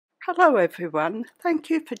Hello everyone,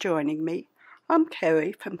 thank you for joining me. I'm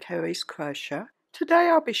Kerri from Kerri's Crochet. Today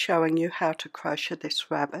I'll be showing you how to crochet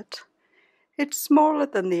this rabbit. It's smaller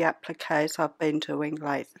than the appliques I've been doing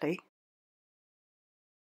lately.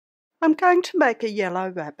 I'm going to make a yellow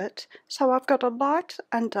rabbit, so I've got a light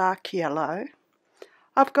and dark yellow.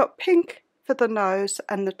 I've got pink for the nose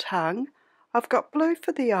and the tongue. I've got blue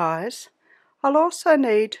for the eyes. I'll also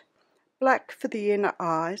need black for the inner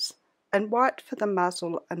eyes and white for the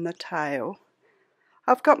muzzle and the tail.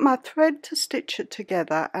 I've got my thread to stitch it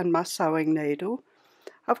together and my sewing needle.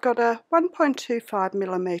 I've got a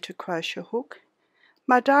 1.25mm crochet hook,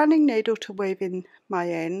 my darning needle to weave in my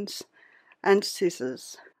ends, and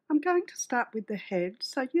scissors. I'm going to start with the head,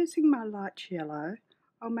 so using my light yellow,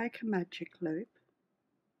 I'll make a magic loop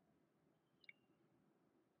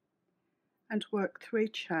and work 3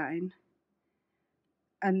 chain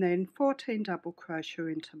and then 14 double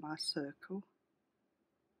crochet into my circle.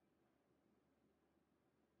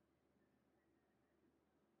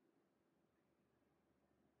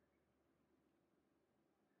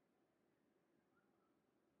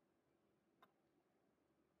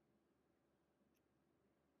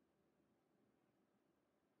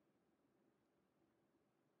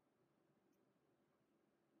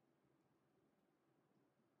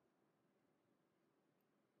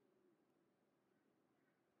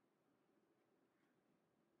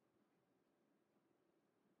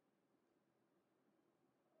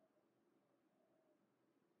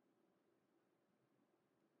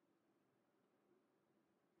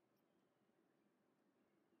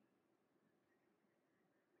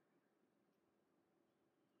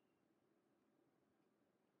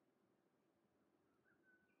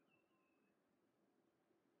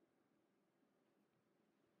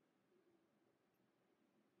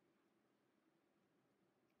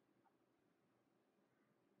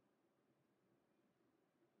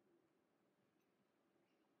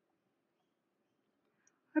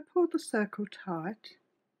 I pull the circle tight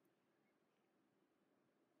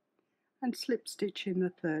and slip stitch in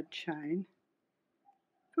the 3rd chain.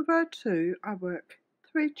 For row 2 I work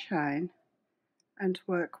 3 chain and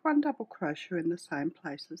work 1 double crochet in the same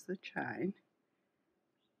place as the chain,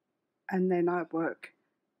 and then I work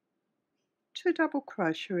 2 double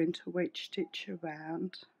crochet into each stitch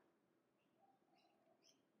around.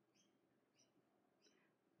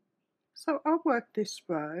 So I'll work this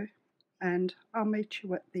row and I'll meet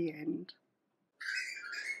you at the end.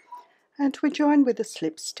 And we join with a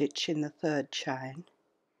slip stitch in the 3rd chain.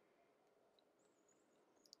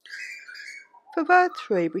 For row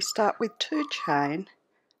 3 we start with 2 chain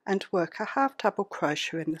and work a half double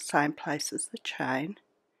crochet in the same place as the chain,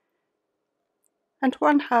 and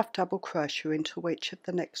 1 half double crochet into each of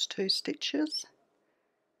the next 2 stitches.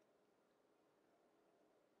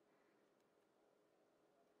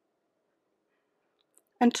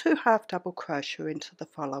 And 2 half double crochet into the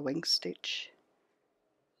following stitch.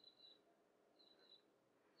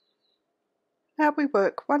 Now we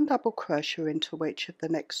work 1 double crochet into each of the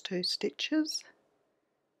next 2 stitches,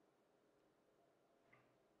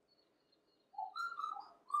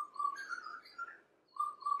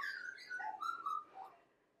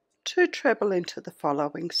 two treble into the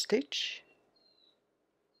following stitch,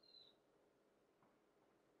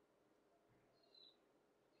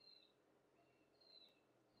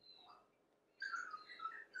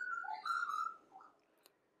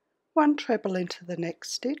 one treble into the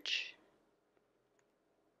next stitch,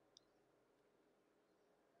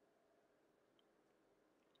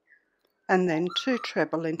 and then 2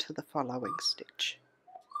 treble into the following stitch.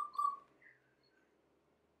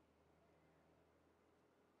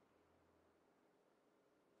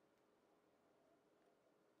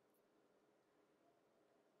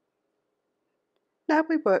 Now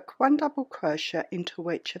we work 1 double crochet into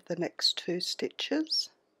each of the next 2 stitches,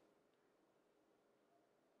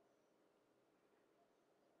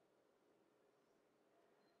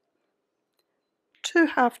 two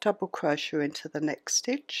half double crochet into the next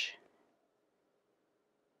stitch,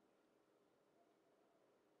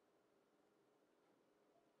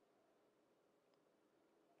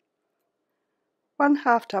 one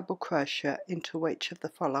half double crochet into each of the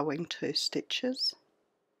following 2 stitches,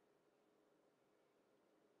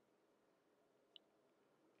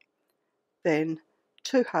 then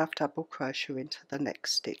 2 half double crochet into the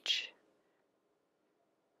next stitch.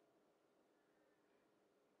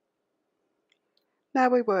 Now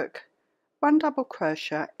we work 1 double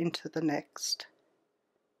crochet into the next.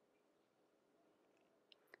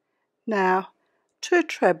 Now 2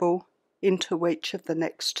 treble into each of the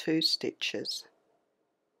next 2 stitches.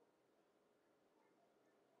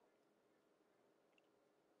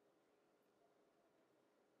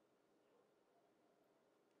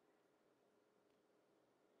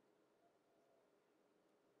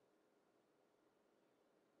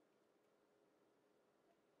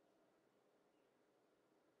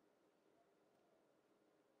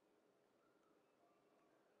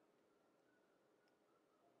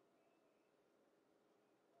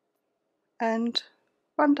 and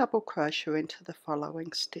 1 double crochet into the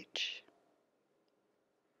following stitch.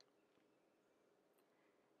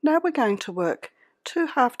 Now we're going to work 2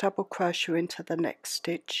 half double crochet into the next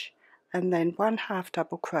stitch and then 1 half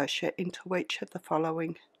double crochet into each of the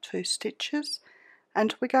following 2 stitches,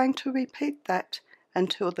 and we're going to repeat that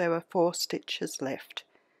until there are 4 stitches left.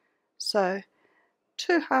 So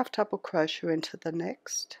 2 half double crochet into the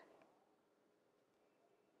next,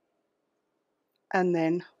 and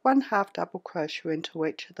then 1 half double crochet into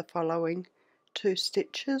each of the following 2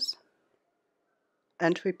 stitches,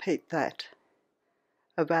 and repeat that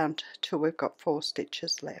around till we've got 4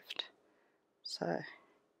 stitches left. So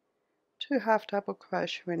 2 half double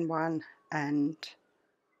crochet in one and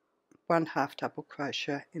 1 half double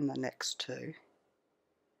crochet in the next 2.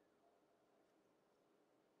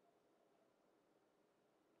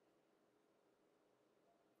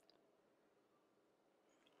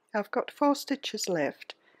 I've got 4 stitches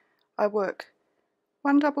left. I work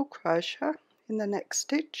 1 double crochet in the next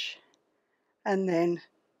stitch and then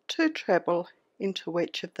 2 treble into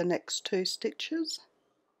each of the next 2 stitches,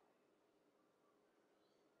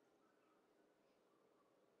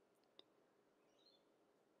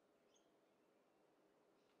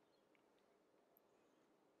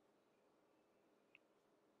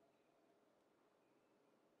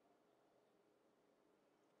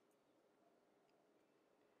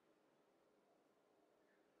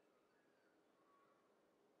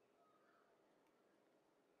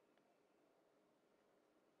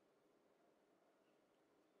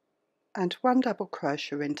 and 1 double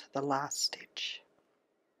crochet into the last stitch,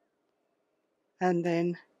 and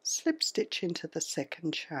then slip stitch into the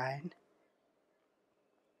second chain.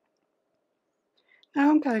 Now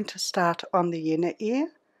I'm going to start on the inner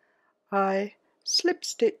ear. I slip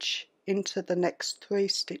stitch into the next 3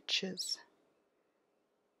 stitches,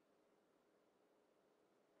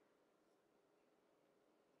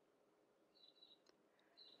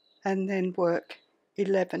 and then work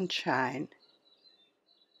 11 chain.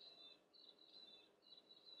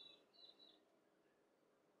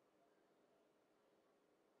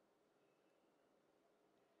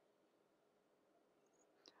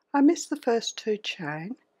 I miss the first 2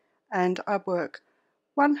 chain and I work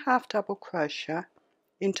 1 half double crochet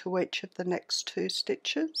into each of the next 2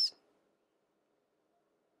 stitches,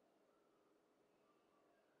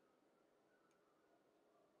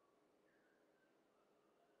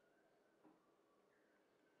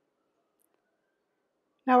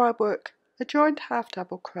 now I work a joined half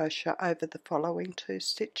double crochet over the following 2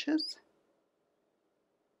 stitches,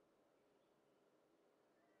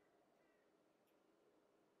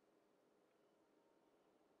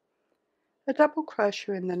 a double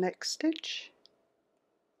crochet in the next stitch,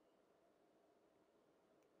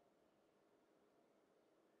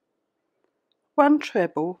 one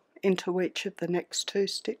treble into each of the next 2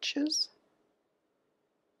 stitches,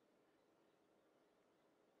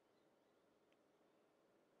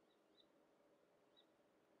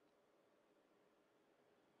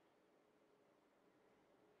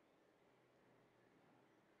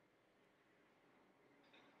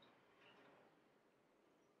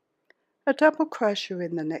 a double crochet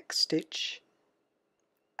in the next stitch,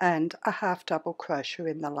 and a half double crochet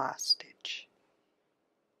in the last stitch.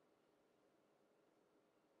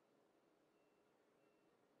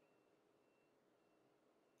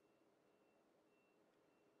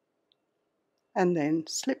 And then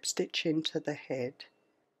slip stitch into the head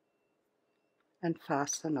and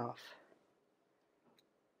fasten off.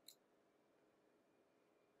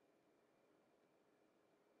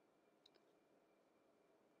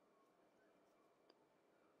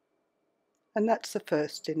 And that's the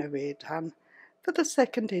first inner ear done. For the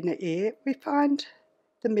second inner ear, we find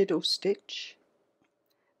the middle stitch.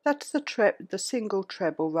 That's the single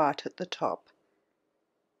treble right at the top.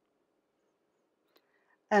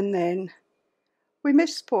 And then we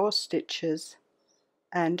miss 4 stitches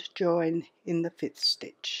and join in the 5th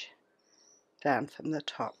stitch down from the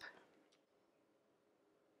top.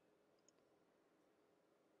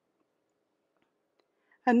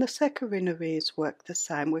 And the second inner ears work the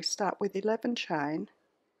same. We start with 11 chain,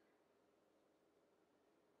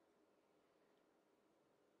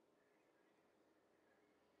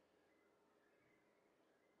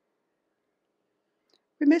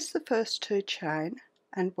 we miss the first 2 chain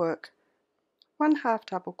and work 1 half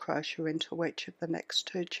double crochet into each of the next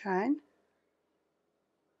 2 chain,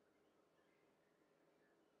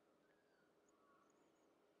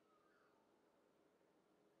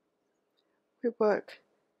 we work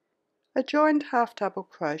a joined half double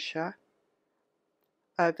crochet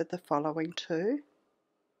over the following 2,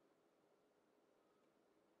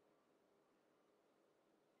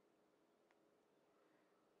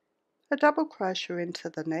 a double crochet into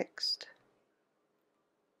the next,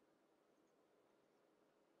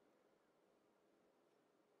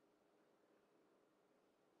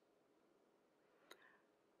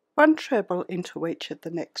 one treble into each of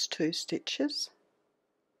the next 2 stitches,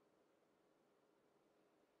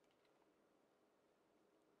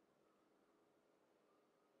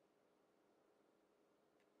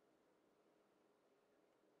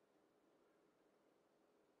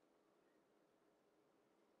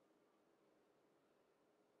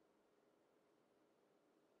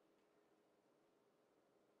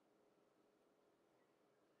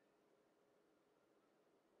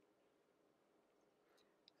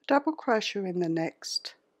 double crochet in the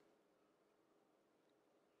next,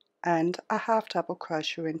 and a half double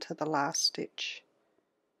crochet into the last stitch,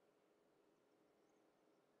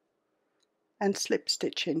 and slip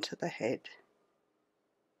stitch into the head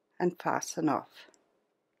and fasten off.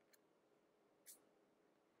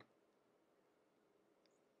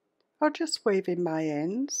 I'll just weave in my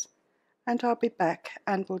ends and I'll be back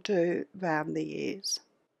and we'll do round the ears.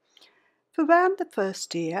 For round the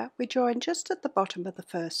first ear, we join just at the bottom of the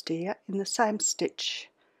first ear in the same stitch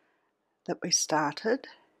that we started.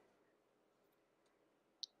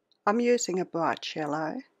 I'm using a bright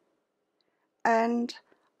yellow, and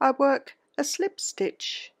I work a slip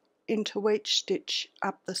stitch into each stitch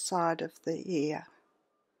up the side of the ear.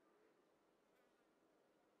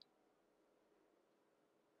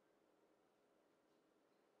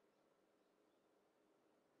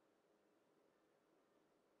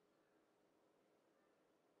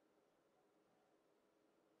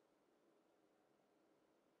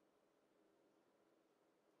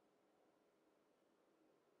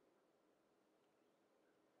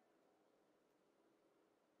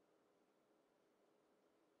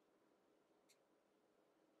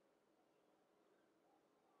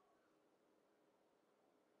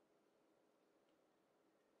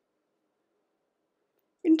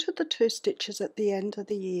 Into the 2 stitches at the end of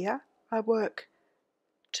the ear, I work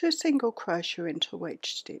 2 single crochet into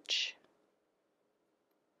each stitch.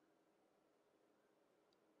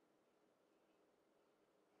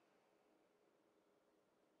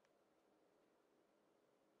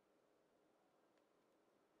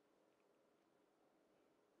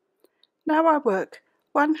 Now I work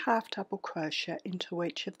 1 half double crochet into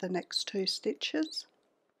each of the next 2 stitches,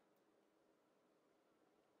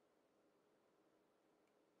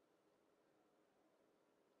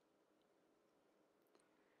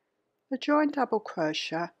 a join double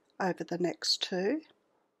crochet over the next 2,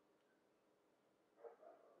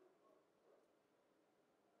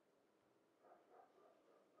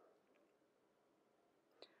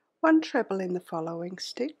 one treble in the following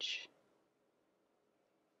stitch,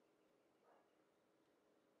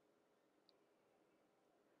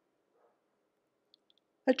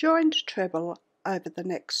 a joined treble over the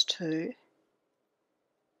next 2,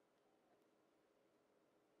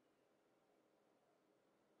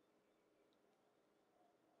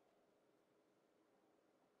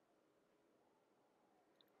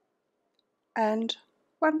 and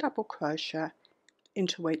one double crochet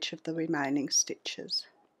into each of the remaining stitches.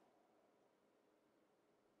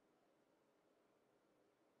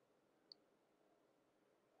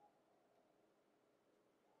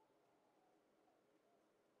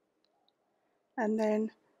 And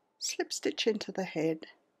then slip stitch into the head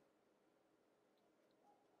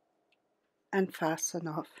and fasten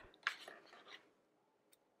off.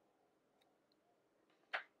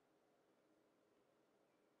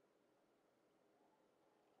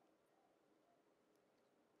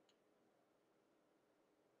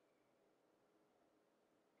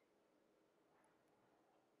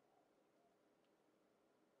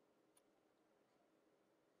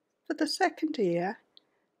 For the second ear,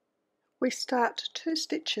 we start 2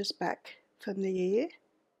 stitches back from the ear,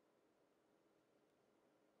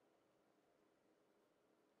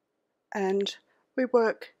 and we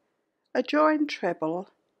work a joined treble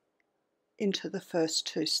into the first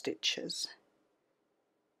 2 stitches.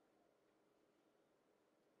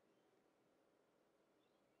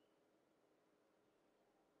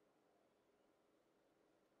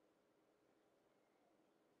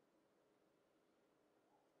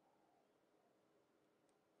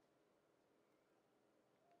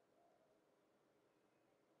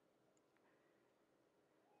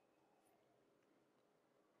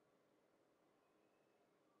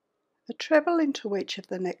 A treble into each of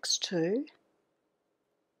the next 2,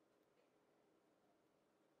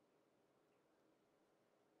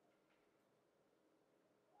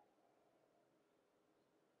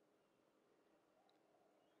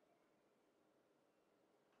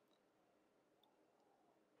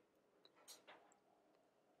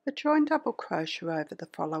 A join double crochet over the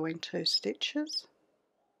following 2 stitches.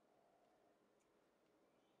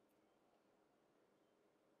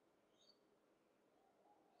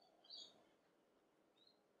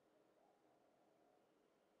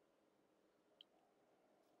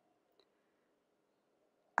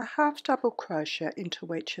 A half double crochet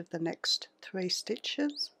into each of the next 3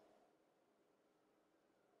 stitches.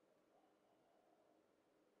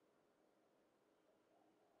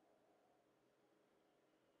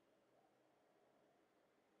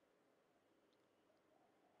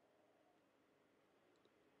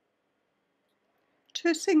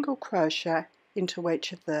 Two single crochet into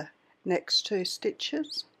each of the next 2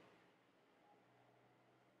 stitches.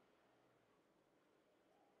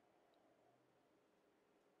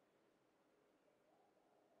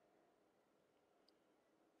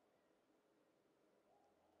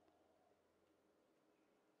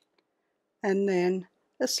 And then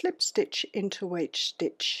a slip stitch into each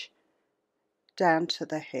stitch down to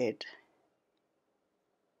the head.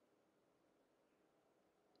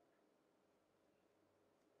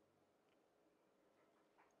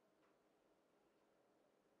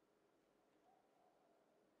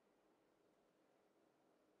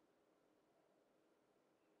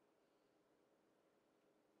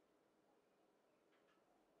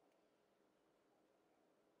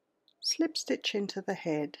 Slip stitch into the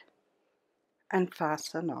head and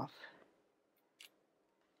fasten off.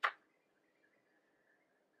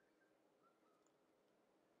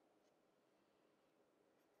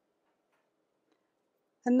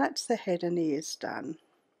 And that's the head and ears done.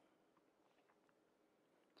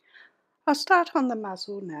 I'll start on the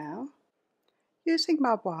muzzle now. Using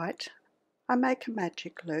my white, I make a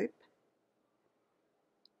magic loop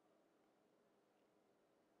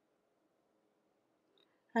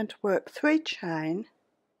and work 3 chain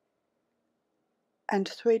and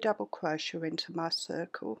 3 double crochet into my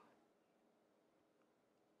circle.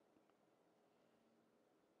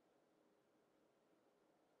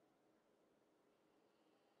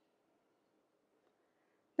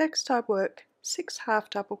 Next I work 6 half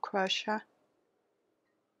double crochet,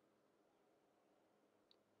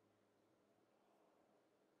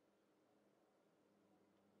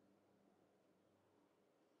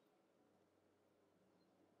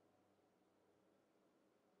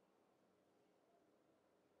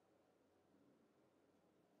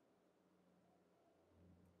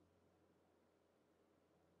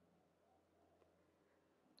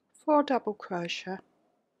 four double crochet,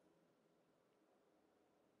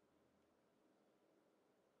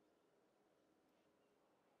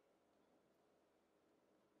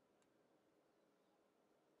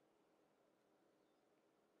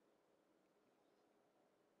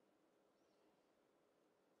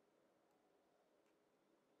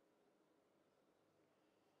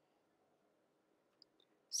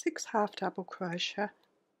 six half double crochet,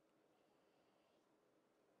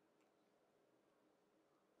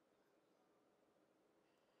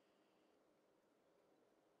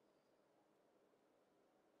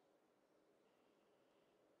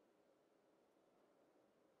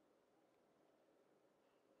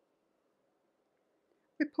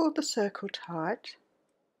 we pull the circle tight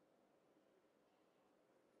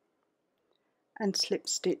and slip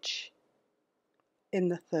stitch in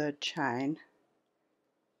the 3rd chain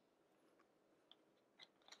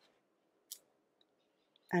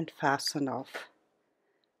and fasten off.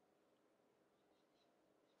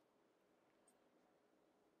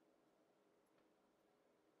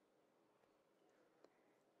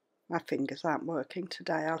 My fingers aren't working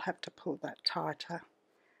today, I'll have to pull that tighter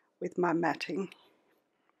with my matting.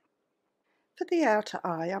 For the outer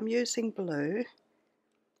eye I'm using blue.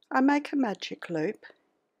 I make a magic loop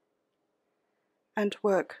and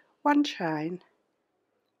work 1 chain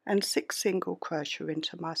and 6 single crochet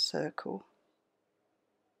into my circle.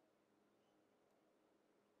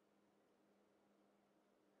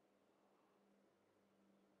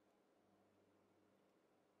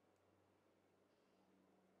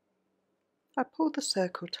 I pull the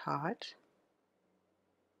circle tight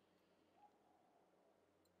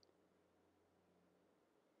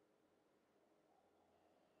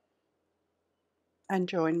and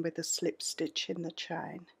join with a slip stitch in the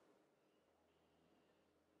chain.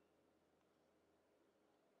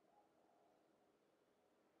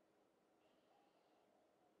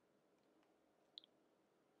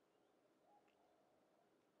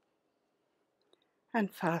 And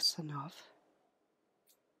fasten off.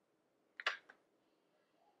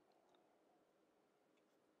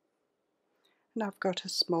 And I've got a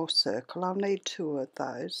small circle, I'll need 2 of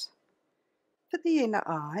those. For the inner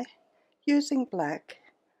eye, using black,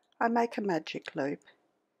 I make a magic loop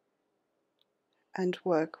and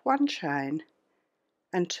work 1 chain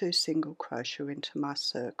and 2 single crochet into my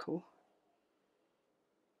circle.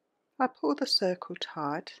 I pull the circle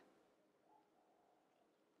tight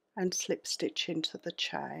and slip stitch into the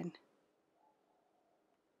chain.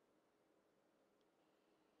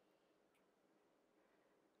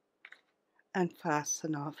 And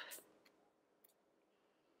fasten off.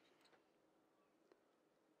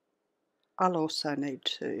 I'll also need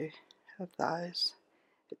 2 of those.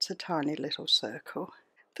 It's a tiny little circle.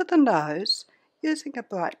 For the nose, using a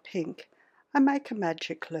bright pink, I make a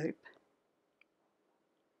magic loop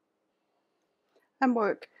and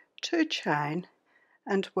work 2 chain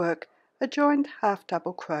and work a joined half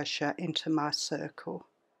double crochet into my circle.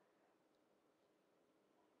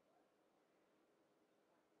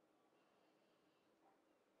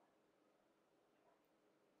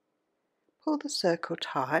 Pull the circle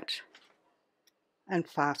tight and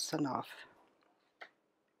fasten off.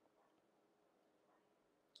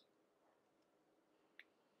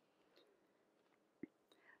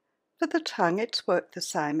 For the tongue, it's worked the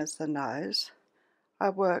same as the nose. I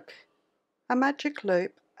work a magic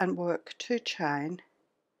loop and work 2 chain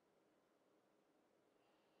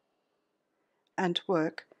and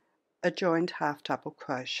work a joined half double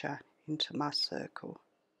crochet into my circle.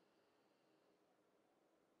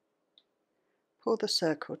 Pull the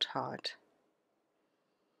circle tight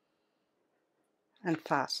and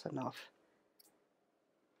fasten off.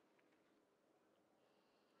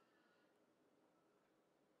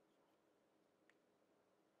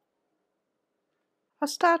 I'll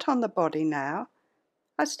start on the body now.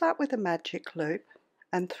 I start with a magic loop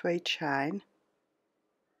and 3 chain,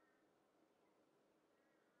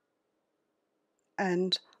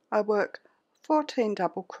 and I work 14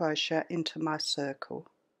 double crochet into my circle.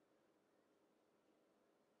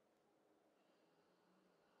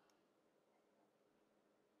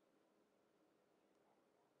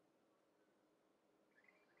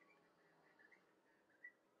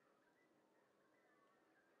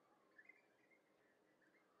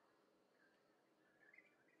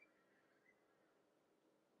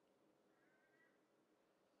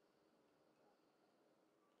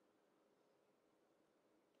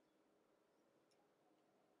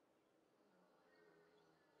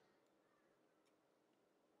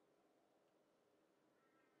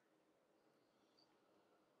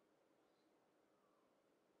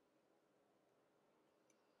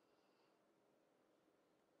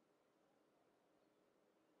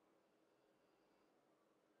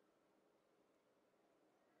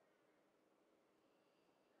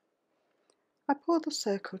 I pull the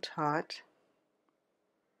circle tight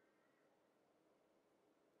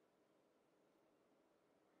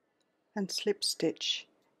and slip stitch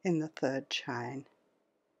in the 3rd chain.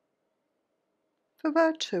 For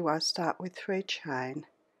row 2, I start with 3 chain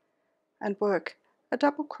and work a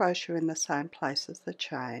double crochet in the same place as the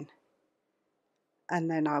chain, and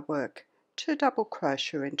then I work 2 double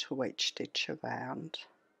crochet into each stitch around.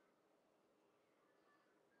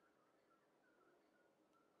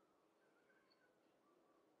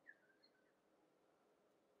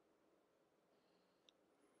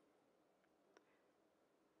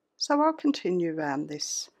 So I'll continue around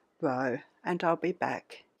this row and I'll be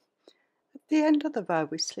back. At the end of the row,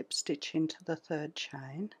 we slip stitch into the 3rd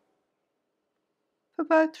chain. For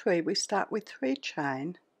row 3, we start with 3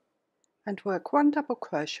 chain and work 1 double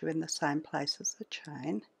crochet in the same place as the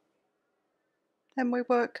chain. Then we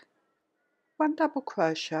work 1 double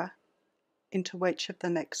crochet into each of the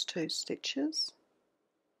next 2 stitches.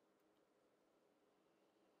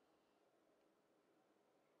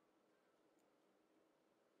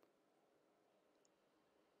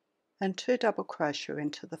 And 2 double crochet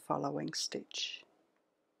into the following stitch.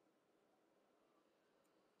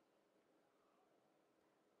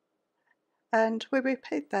 And we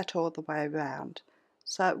repeat that all the way around.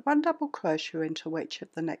 So 1 double crochet into each of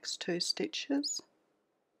the next 2 stitches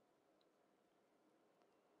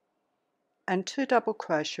and 2 double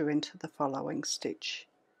crochet into the following stitch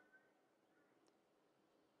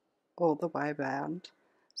all the way around.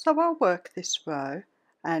 So I'll work this row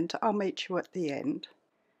and I'll meet you at the end.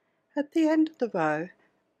 At the end of the row,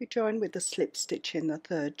 we join with a slip stitch in the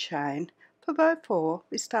 3rd chain. For row 4,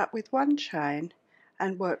 we start with 1 chain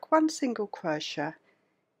and work 1 single crochet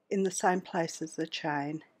in the same place as the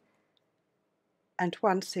chain and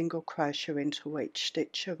 1 single crochet into each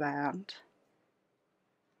stitch around.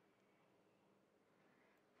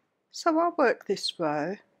 So I'll work this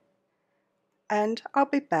row and I'll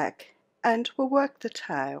be back and we'll work the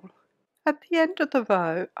tail. At the end of the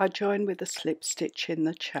row, I join with a slip stitch in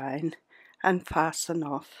the chain and fasten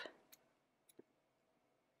off.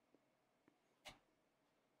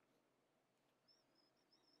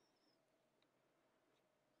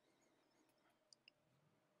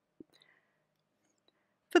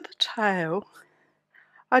 For the tail,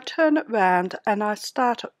 I turn it round and I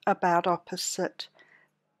start about opposite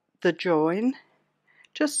the join,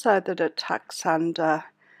 just so that it tucks under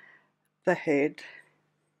the head.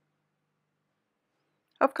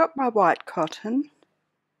 I've got my white cotton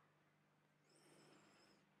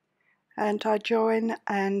and I join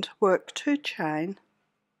and work 2 chain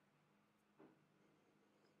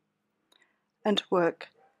and work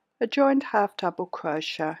a joined half double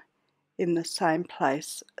crochet in the same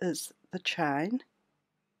place as the chain,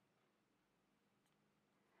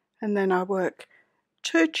 and then I work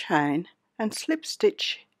 2 chain and slip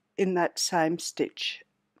stitch in that same stitch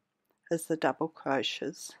as the double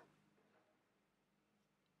crochets.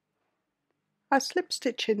 I slip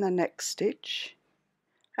stitch in the next stitch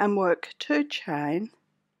and work 2 chain,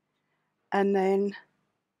 and then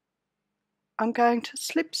I'm going to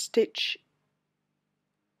slip stitch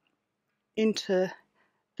into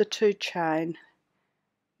the 2 chain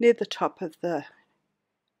near the top of the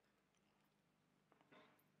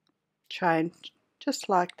chain, just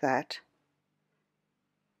like that,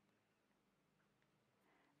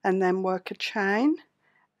 and then work a chain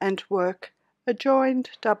and work a joined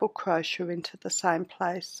double crochet into the same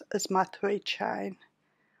place as my 3 chain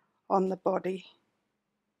on the body,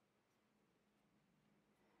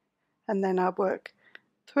 and then I work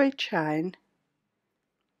 3 chain,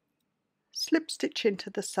 slip stitch into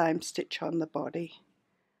the same stitch on the body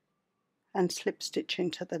and slip stitch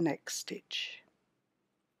into the next stitch.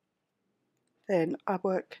 Then I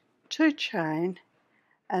work 2 chain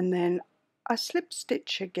and then I slip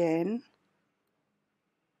stitch again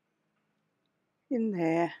in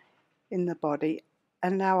there in the body,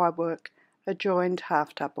 and now I work a joined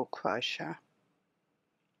half double crochet.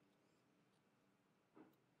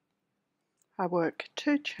 I work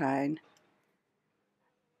 2 chain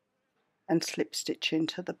and slip stitch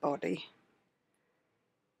into the body,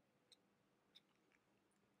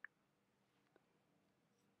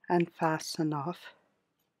 and fasten off,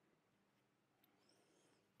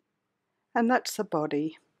 and that's the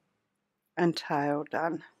body and tail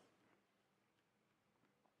done.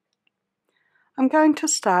 I'm going to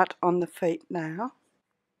start on the feet now.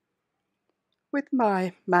 With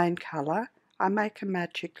my main colour, I make a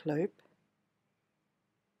magic loop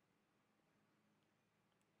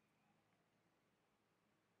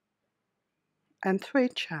and 3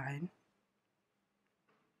 chain.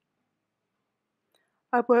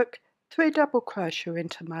 I work 3 double crochet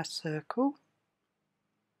into my circle,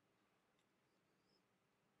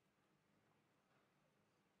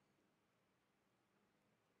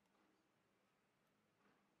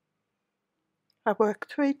 I work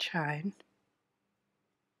 3 chain,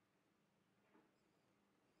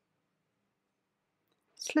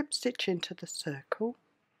 slip stitch into the circle,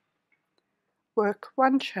 work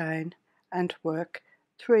 1 chain and work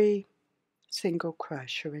 3 single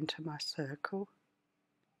crochet into my circle.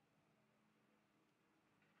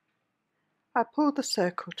 I pull the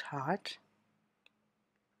circle tight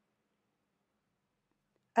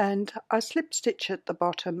and I slip stitch at the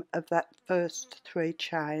bottom of that first 3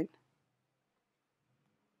 chain.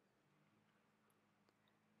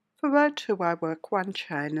 For row 2 I work 1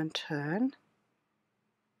 chain and turn,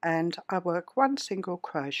 and I work 1 single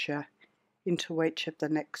crochet into each of the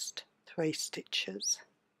next 3 stitches.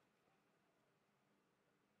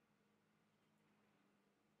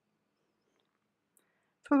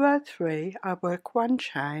 For row 3 I work 1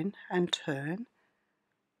 chain and turn,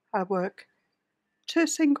 I work 2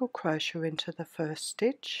 single crochet into the first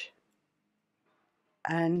stitch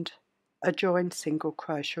and a joined single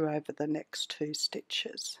crochet over the next 2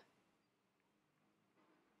 stitches.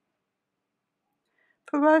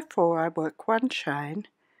 For row 4 I work 1 chain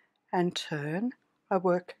and turn, I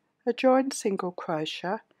work a joined single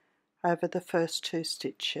crochet over the first 2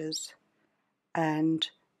 stitches and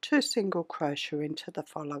 2 single crochet into the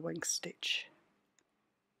following stitch.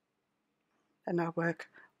 Then I work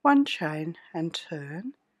 1 chain and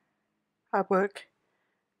turn, I work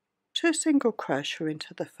 2 single crochet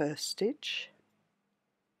into the first stitch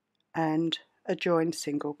and a joined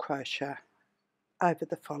single crochet over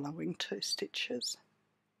the following 2 stitches.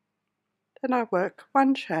 Then I work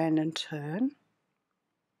 1 chain and turn,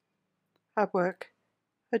 I work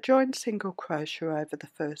a joined single crochet over the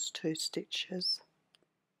first 2 stitches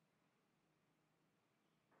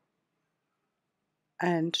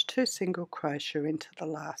and 2 single crochet into the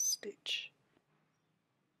last stitch.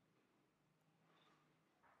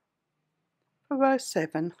 For row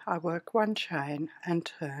 7 I work 1 chain and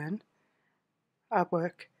turn, I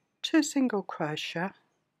work 2 single crochet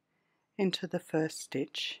into the first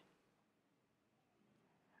stitch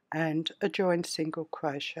and a joined single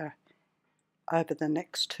crochet over the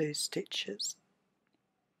next 2 stitches.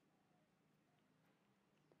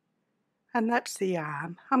 And that's the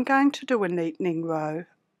arm. I'm going to do a neatening row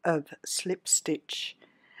of slip stitch.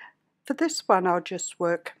 For this one I'll just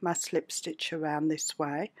work my slip stitch around this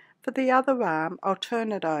way. For the other arm I'll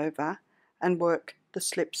turn it over and work the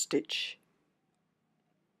slip stitch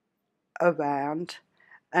around,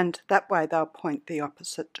 and that way they'll point the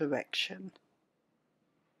opposite direction.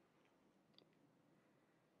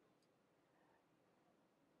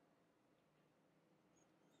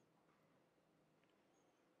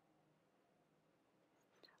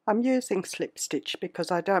 I'm using slip stitch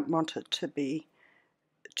because I don't want it to be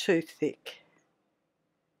too thick.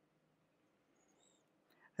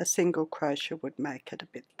 A single crochet would make it a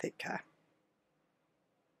bit thicker.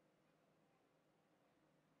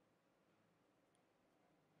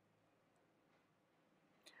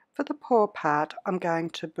 For the paw part, I'm going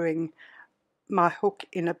to bring my hook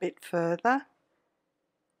in a bit further,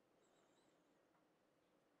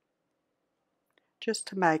 just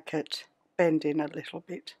to make it bend in a little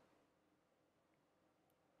bit.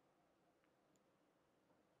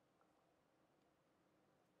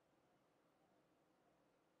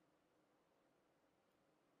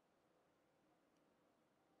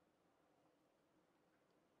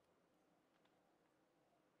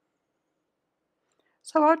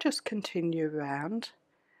 So I'll just continue round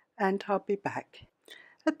and I'll be back.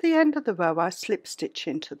 At the end of the row I slip stitch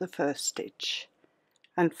into the first stitch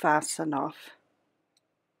and fasten off.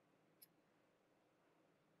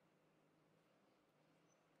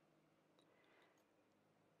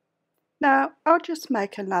 Now I'll just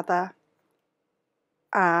make another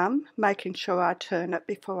arm, making sure I turn it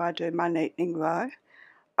before I do my neatening row.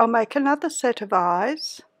 I'll make another set of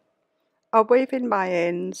eyes, I'll weave in my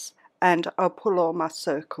ends, and I'll pull all my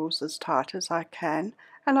circles as tight as I can,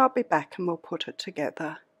 and I'll be back and we'll put it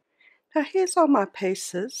together. Now here's all my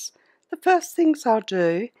pieces. The first things I'll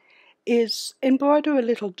do is embroider a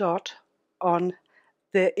little dot on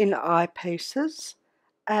the inner eye pieces,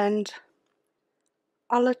 and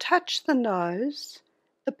I'll attach the nose.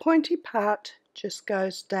 The pointy part just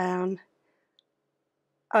goes down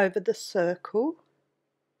over the circle,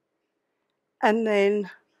 and then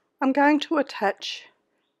I'm going to attach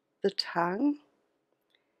the tongue.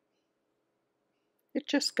 It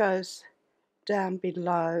just goes down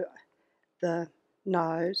below the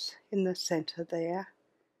nose in the center there.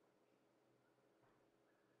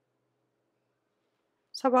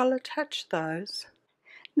 So I'll attach those.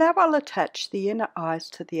 Now I'll attach the inner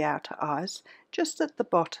eyes to the outer eyes just at the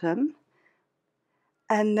bottom,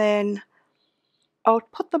 and then I'll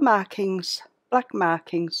put the markings, black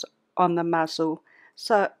markings, on the muzzle,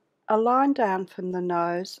 so a line down from the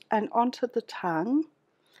nose and onto the tongue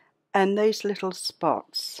and these little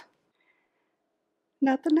spots.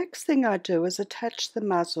 Now the next thing I do is attach the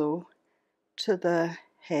muzzle to the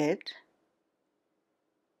head,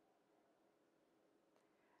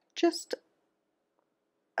 just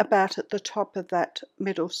about at the top of that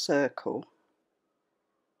middle circle,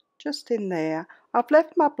 just in there. I've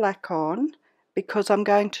left my black on because I'm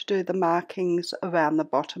going to do the markings around the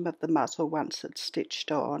bottom of the muzzle once it's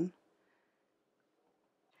stitched on.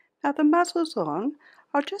 Now the muzzle's on,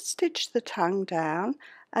 I'll just stitch the tongue down,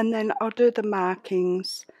 and then I'll do the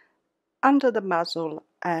markings under the muzzle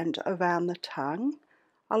and around the tongue.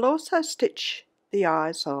 I'll also stitch the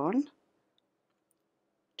eyes on,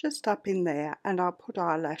 just up in there, and I'll put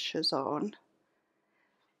eyelashes on.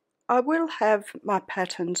 I will have my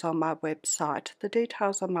patterns on my website. The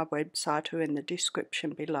details on my website are in the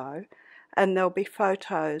description below, and there'll be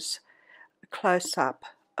photos close up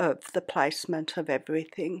of the placement of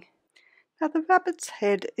everything. Now the rabbit's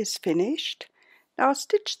head is finished. Now I'll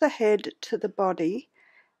stitch the head to the body.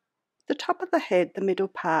 The top of the head, the middle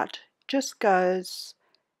part, just goes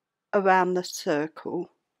around the circle.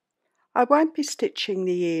 I won't be stitching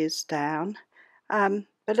the ears down,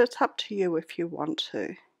 but it's up to you if you want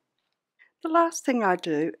to. The last thing I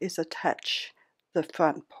do is attach the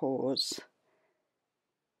front paws,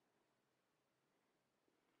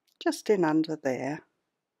 just in under there.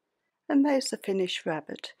 And there's the finished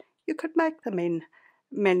rabbit. You could make them in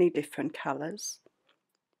many different colours.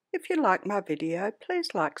 If you like my video, please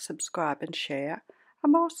like, subscribe and share.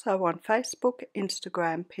 I'm also on Facebook,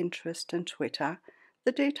 Instagram, Pinterest and Twitter.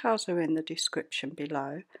 The details are in the description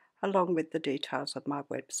below, along with the details of my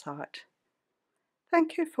website.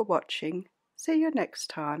 Thank you for watching. See you next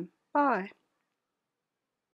time. Bye.